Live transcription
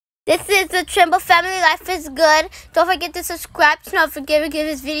This is the Trimble Family. Life is good. Don't forget to subscribe. Don't forget to give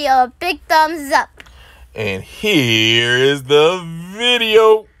this video a big thumbs up. And here is the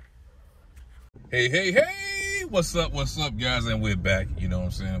video. Hey, what's up, guys? And we're back. You know what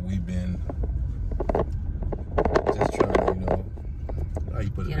I'm saying? We've been just trying to, how you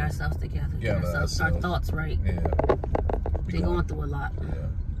put it? Get ourselves together. Get our thoughts right. Yeah. They're going through a lot. Yeah.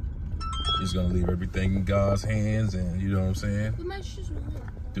 Just gonna leave everything in God's hands, and you know what I'm saying?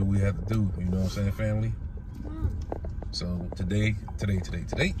 Do what we have to do, you know what I'm saying, family? So today,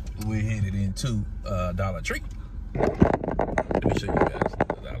 we're headed into Dollar Tree. Let me show you guys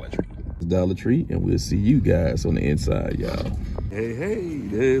the Dollar Tree. Dollar Tree, and we'll see you guys on the inside, y'all. Hey,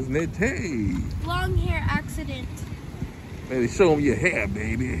 there's Nate. Long hair accident. Baby, show them your hair,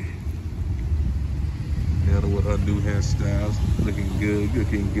 baby. Netta with her new hairstyles, looking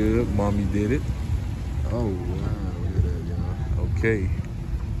good. Mommy did it. Oh, wow, look at that, y'all. Okay.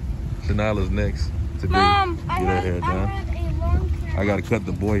 Shanila's next today. Mom, get her hair done. I gotta cut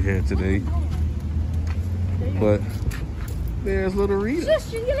the boy hair today. But there's little Rita.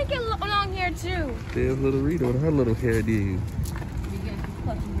 Sis, you're gonna get long hair too. There's little Rita with her little hair deal.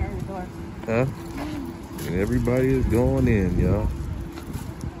 Huh? And everybody is going in, y'all.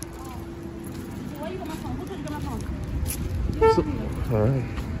 So, all right.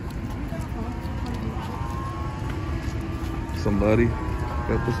 Somebody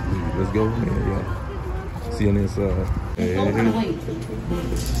got this. Let's go in there, y'all. See you on the inside. Hey.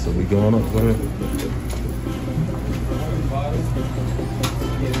 So we going up, man.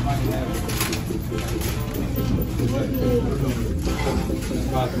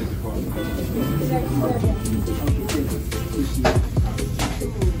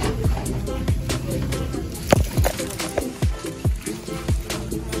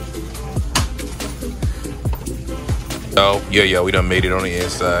 Oh, yeah, we done made it on the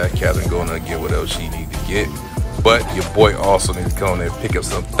inside. Catherine going to get what else she need to get. But your boy also needs to come there and pick up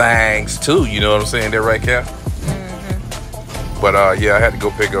some things too. You know what I'm saying? That right, Cat? Mm-hmm. But yeah, I had to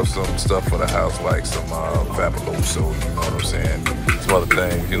go pick up some stuff for the house, like some Fabuloso, you know what I'm saying? Some other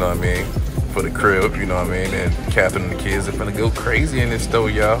things, you know what I mean? For the crib, you know what I mean? And Catherine and the kids are finna go crazy in this store,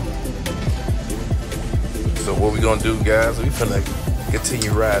 y'all. So what we gonna do, guys? We finna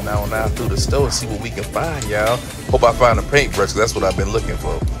continue riding on out through the store and see what we can find, y'all. Hope I find a paintbrush, because that's what I've been looking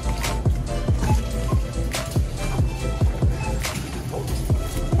for.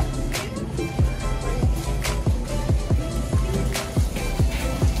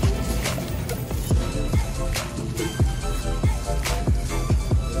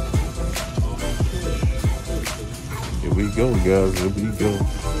 Here we go, guys. Here we go.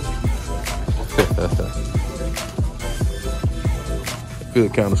 I feel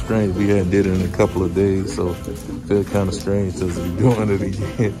kind of strange. We hadn't did it in a couple of days, so I feel kind of strange to be doing it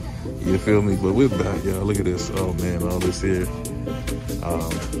again. You feel me? But we're back, y'all. Look at this. Oh man, all this here.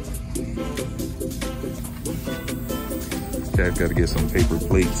 Cat got to get some paper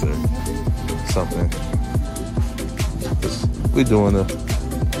plates or something. We're doing a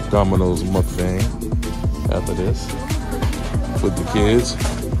Domino's mukbang after this with the kids.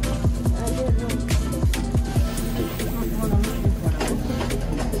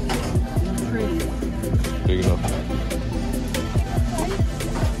 Big enough.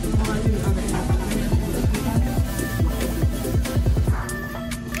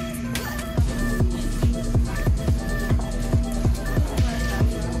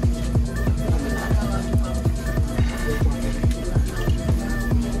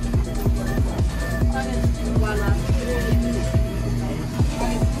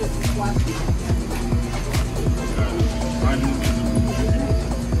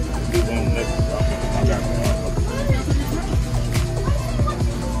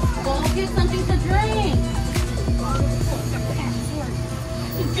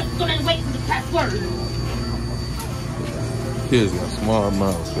 Kids got smart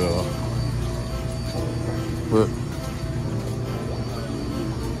mouths, y'all. But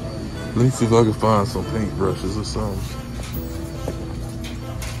let me see if I can find some paintbrushes or something.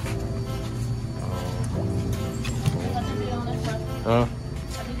 Huh?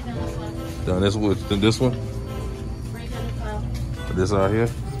 Done this one? This one? This out here?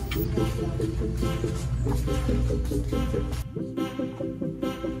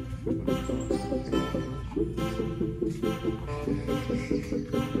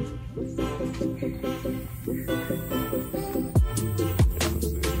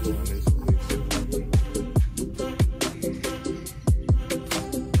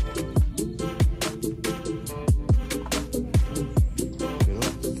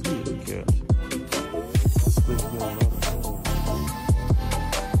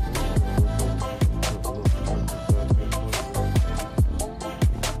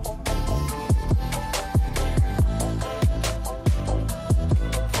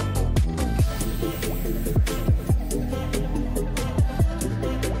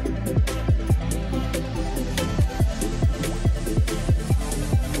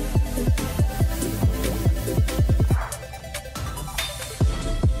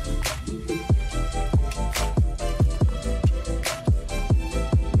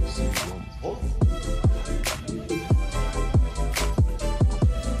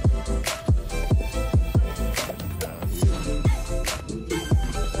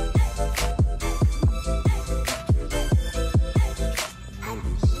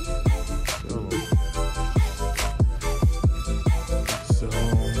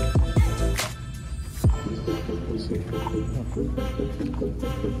 I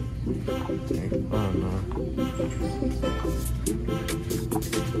don't know.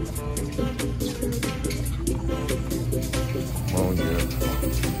 Oh yeah.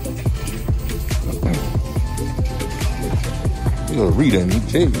 You gonna read it, you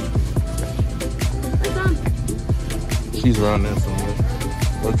tell me. She's around there somewhere.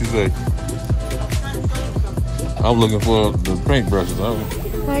 What you say? I'm looking for the paintbrushes.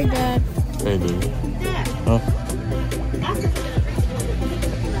 Hi, Dad. Hey, dude. Huh?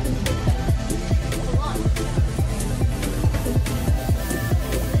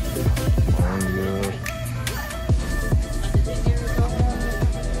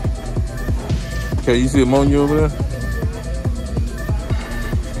 Okay, you see ammonia over there?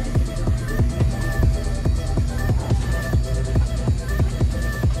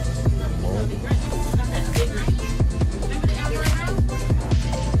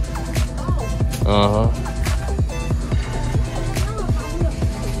 Uh-huh.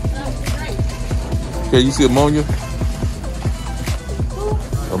 Okay, you see ammonia?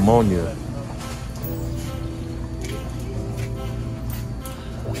 Ammonia.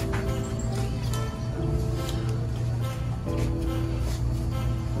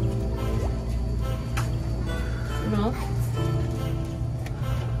 No.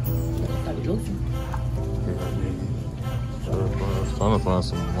 I'm trying to find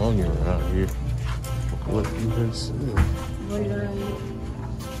some ammonia out here. What you been saying?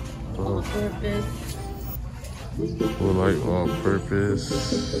 All purpose. Well, like all purpose.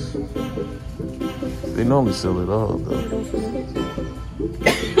 They normally sell it all though.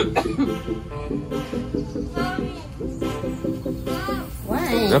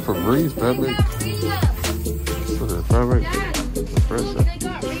 Why? That for Breeze fabric? What's that fabric? Pressure.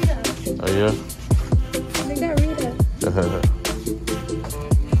 Oh yeah? They got Rita.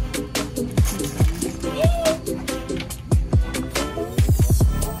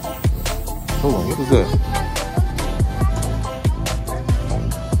 Hold on, what is that?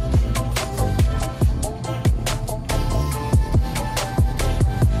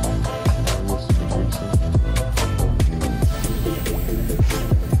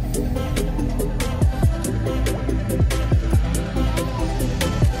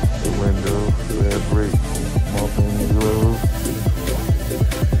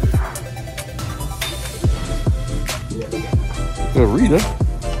 Rita.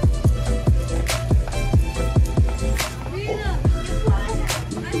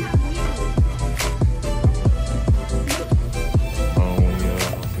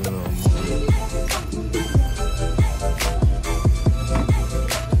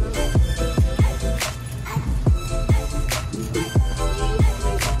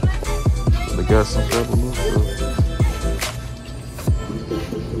 They got some type of little stuff.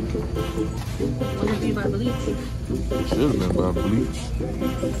 What did you buy bleach? It should have been by bleach.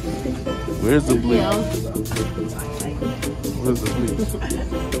 Where's the bleach? Yeah. Where's the bleach?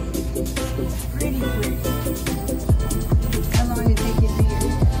 Pretty bleach. How long did it take you to get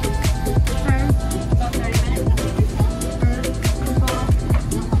it? About 30 minutes.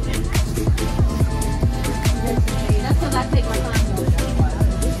 That's because I take my time.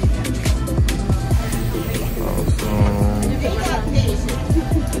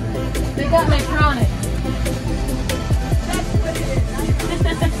 They got electronic.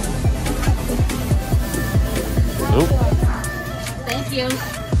 Nope. Thank you.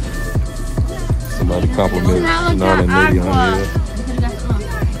 Somebody complimented Sonata and Nitty on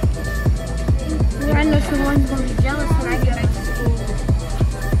here. I know someone's gonna be jealous when I get back to school.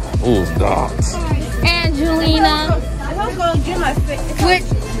 Oh, dogs. Angelina, I'm gonna get my face. which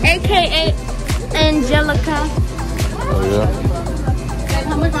AKA Angelica. Oh yeah.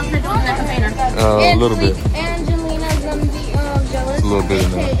 How much I'm putting in that container? A little bit. Angelina's gonna be jealous. It's a little bit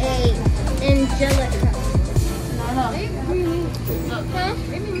in there. AKA Angelica.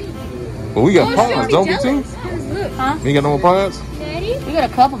 But we got pods, don't we, too? Huh? We ain't got no more pods? Daddy? We got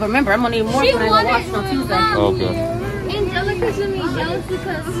a couple, but remember, I'm gonna need more when I go wash on Tuesday. Okay. Angelica's gonna be jealous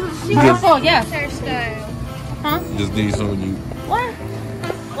because she You just, Oh, yeah. hairstyle. Huh? just need some of you. What?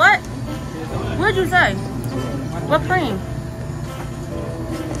 What? What did you say? What cream?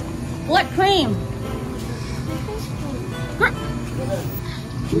 What cream?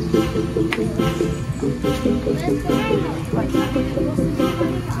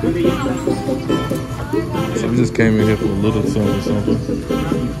 So we just came in here for a little something.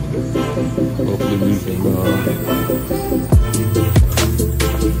 Hopefully we can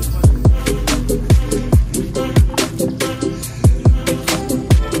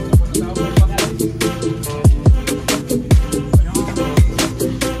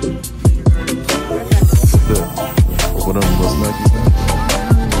what them little snackies now?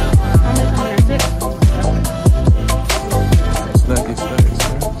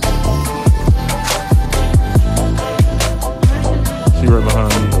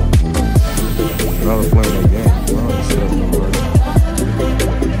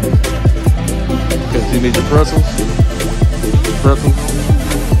 Pretzels? Pretzels?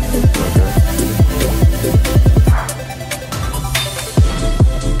 Okay.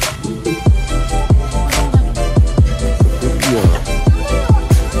 Yeah.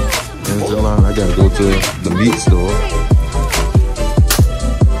 Angela, I gotta go to the meat store.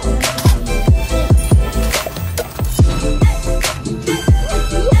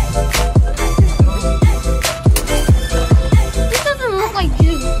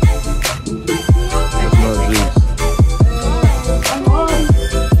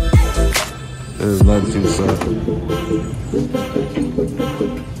 Not too soft.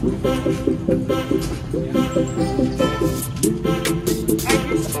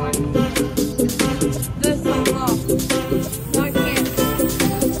 This one off. No, I can't.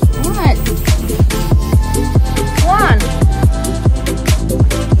 What? One.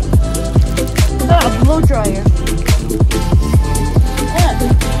 A blow dryer. Yeah.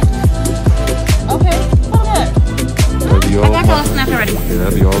 Okay. Okay. That'd be all I got of y'all mine. snapped already. Yeah,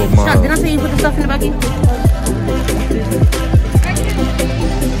 that'd be all of mine. Didn't I say you put the stuff in the buggy?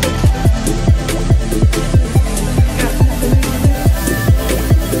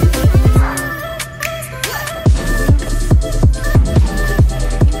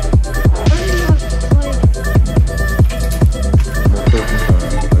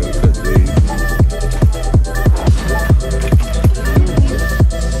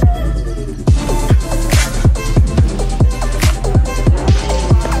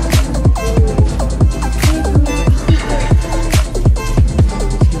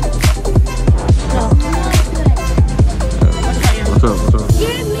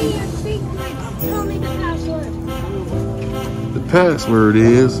 Password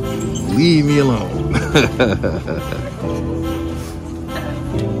is leave me alone.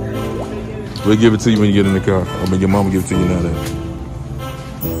 We'll give it to you when you get in the car. I mean, your mama give it to you now then.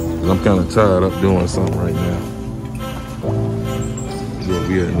 'Cause I'm kind of tired up doing something right now. Yeah,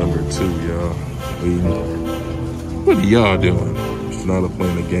 we at number 2, y'all. What are y'all doing? Sonata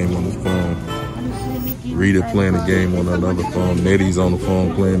playing a game on his phone. Rita playing a game on another phone. Nettie's on the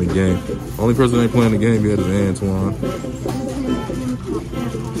phone playing the game. Only person that ain't playing the game yet is Antoine.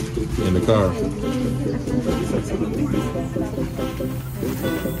 In the car.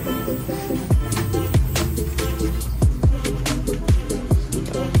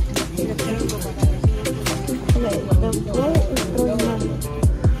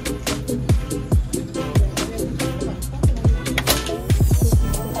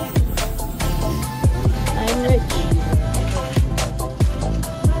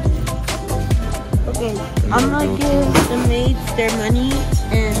 I'm gonna give the maids their money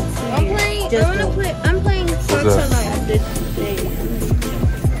and I'm playing Sansa like this day.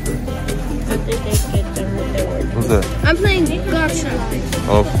 I think they get their reward. What's that? I'm playing Gotcha.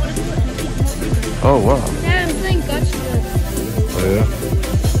 Oh. Oh wow. Yeah, I'm playing Gotcha. Oh yeah.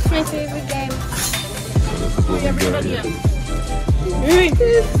 It's my favorite game. So this is what we got here.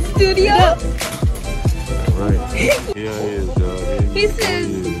 Studio. Right. Here it is, dog. He says,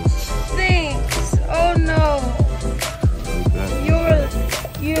 thanks. Oh no.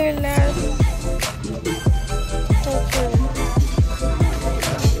 Your last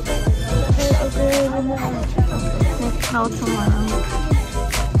no tomorrow.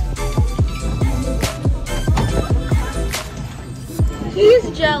 He's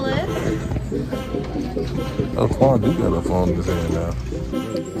jealous. Oh, Quan do got a phone in his hand now.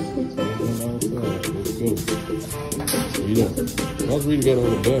 Let's go. Rita. How's Rita got all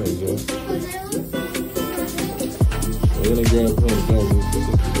the bags, y'all? Well, they grab some of the bags.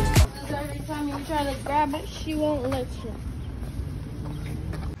 Every time you try to grab it, she won't let you.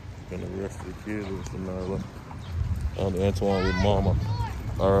 And the rest of the kids with Sonata. And Antoine with Mama.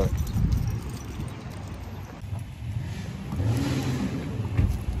 Alright.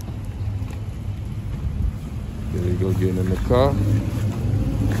 There we go, getting in the car.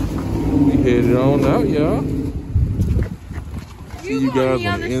 We headed on out, y'all. See you guys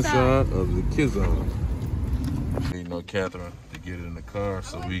on the inside of the kids zone. You know, Catherine to get in the car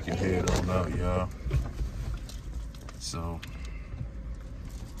so we can head on out, y'all. So,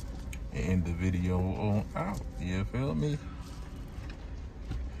 end the video on out. You feel me?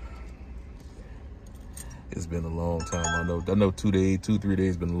 It's been a long time. I know 2, 3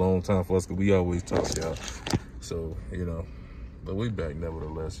 days been a long time for us because we always talk, y'all. So, you know, but we back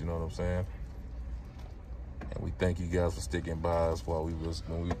nevertheless, you know what I'm saying? And we thank you guys for sticking by us while when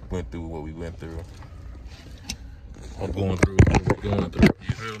we went through what we went through. I'm going through what we're going through,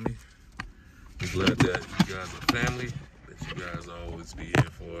 you feel me? We're glad that you guys are family, that you guys always be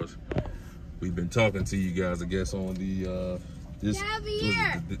here for us. We've been talking to you guys, I guess, on the,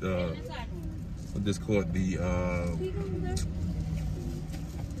 what this called, the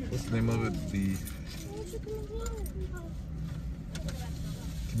what's the name of it? The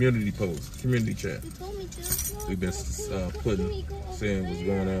community post, community chat. We've been saying what's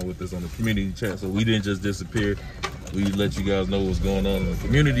going on with this on the community chat, so we didn't just disappear. We let you guys know what's going on in the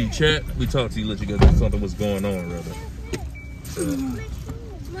community chat. We talked to you, let you guys know something what's going on, rather. So,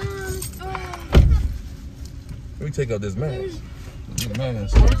 let me take out this mask.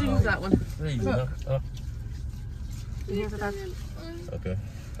 Mask. Why did you use that one? Crazy, huh? Okay.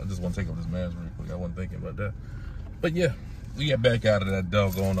 I just want to take off this mask real quick. I wasn't thinking about that. But yeah, we got back out of that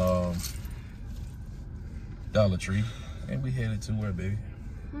doggone Dollar Tree. And we headed to where, baby?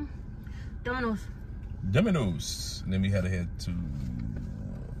 Domino's. And then we had to head to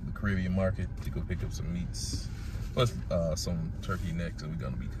the Caribbean market to go pick up some meats. Plus some turkey necks. And we're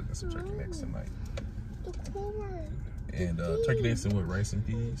going to be cooking some turkey necks tonight. And turkey necks and what, rice and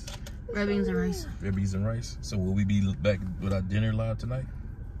peas? Red beans and rice. Red beans and rice. So will we be back with our dinner live tonight?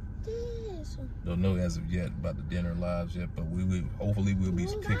 Yes. Don't know as of yet about the dinner lives yet, but we will. Hopefully we'll be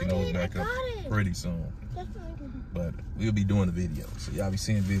picking those back up pretty soon. But we'll be doing the videos, so y'all be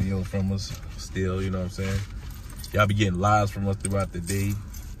seeing videos from us still. You know what I'm saying? Y'all be getting lives from us throughout the day.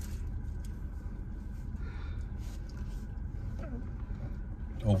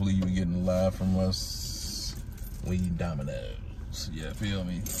 Hopefully you be getting live from us when you Domino's. Yeah, feel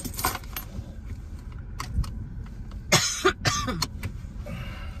me?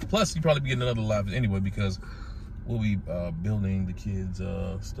 Plus, you probably be getting another live anyway because we'll be building the kids'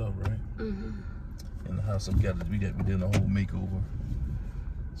 stuff, right? Mm-hmm. In the house, so we did a whole makeover.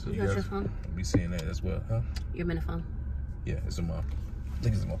 So you guys will be seeing that as well, huh? Your mini phone. Yeah, it's in my, I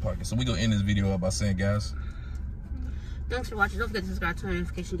think it's in my pocket. So we gonna end this video by saying, guys, thanks for watching. Don't forget to subscribe, turn on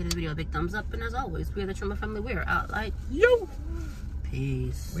notifications, give this video a big thumbs up, and as always, we are the Trimmer family. We are out like yo.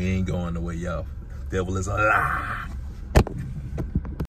 peace. We ain't going the way y'all. Devil is a lie.